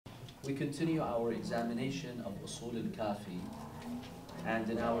We continue our examination of Usul al-Kafi, and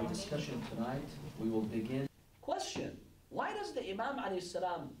in our discussion tonight, we will begin. Question: why does the Imam alayhi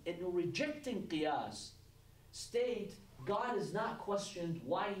salam, in rejecting qiyas, state God is not questioned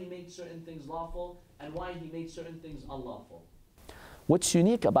why he made certain things lawful and why he made certain things unlawful? What's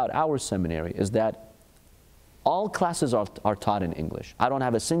unique about our seminary is that all classes are taught in English. I don't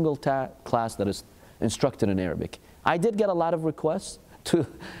have a single class that is instructed in Arabic. I did get a lot of requests to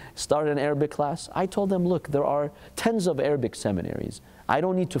start an Arabic class. I told them, look, there are tens of Arabic seminaries. I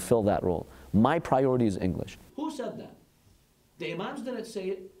don't need to fill that role. My priority is English. Who said that? The Imams didn't say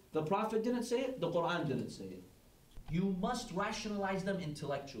it, the Prophet didn't say it, the Quran didn't say it. You must rationalize them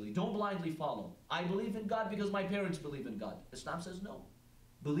intellectually. Don't blindly follow. I believe in God because my parents believe in God. Islam says no.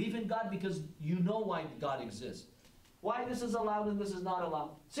 Believe in God because you know why God exists. Why this is allowed and this is not allowed.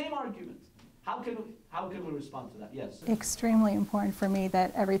 Same argument. How can we respond to that? Yes. Extremely important for me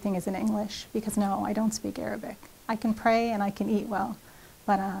that everything is in English, because no, I don't speak Arabic. I can pray and I can eat well,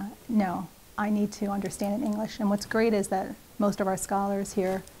 but no, I need to understand in English. And what's great is that most of our scholars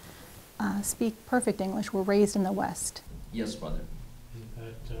here speak perfect English. We're raised in the West. Yes, brother.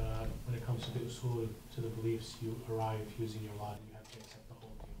 That when it comes to the usul, to the beliefs, you arrive using your logic. You have to accept the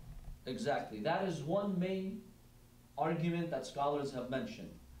whole view. Exactly. That is one main argument that scholars have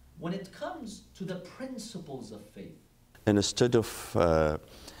mentioned. When it comes to the principles of faith. And instead of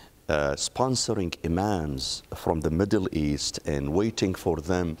sponsoring imams from the Middle East and waiting for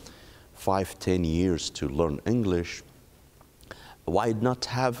them 5-10 years to learn English, why not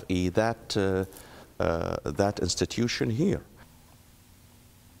have that institution here?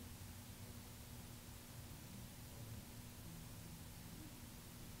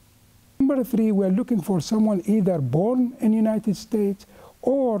 Number 3, we're looking for someone either born in the United States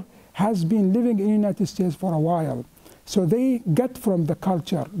or has been living in the United States for a while. So they get from the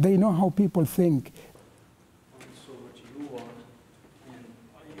culture, they know how people think. So what you want, and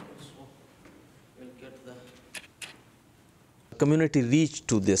I also will get the community reached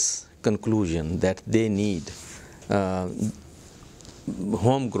to this conclusion that they need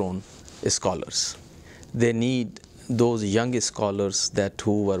homegrown scholars. They need those young scholars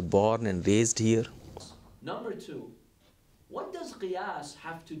who were born and raised here. Number 2, what does qiyas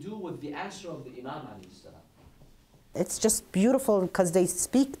have to do with the answer of the Imam alayhi salam? It's just beautiful because they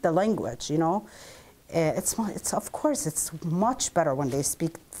speak the language, you know. Of course, it's much better when they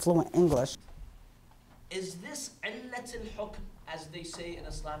speak fluent English. Is this illat al-hukm, as they say in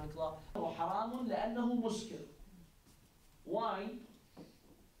Islamic law? حرام لأنه مسكر. Why?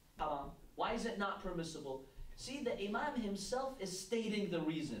 Haram. Why is it not permissible? See, the Imam himself is stating the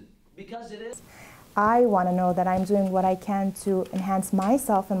reason. Because it is. I want to know that I'm doing what I can to enhance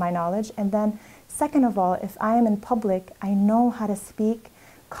myself and my knowledge. And then, second of all, if I am in public, I know how to speak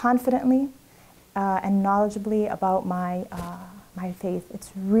confidently and knowledgeably about my faith.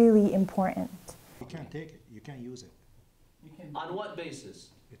 It's really important. You can't take it. You can't use it. On what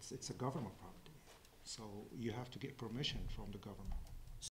basis? It's a government property. So you have to get permission from the government.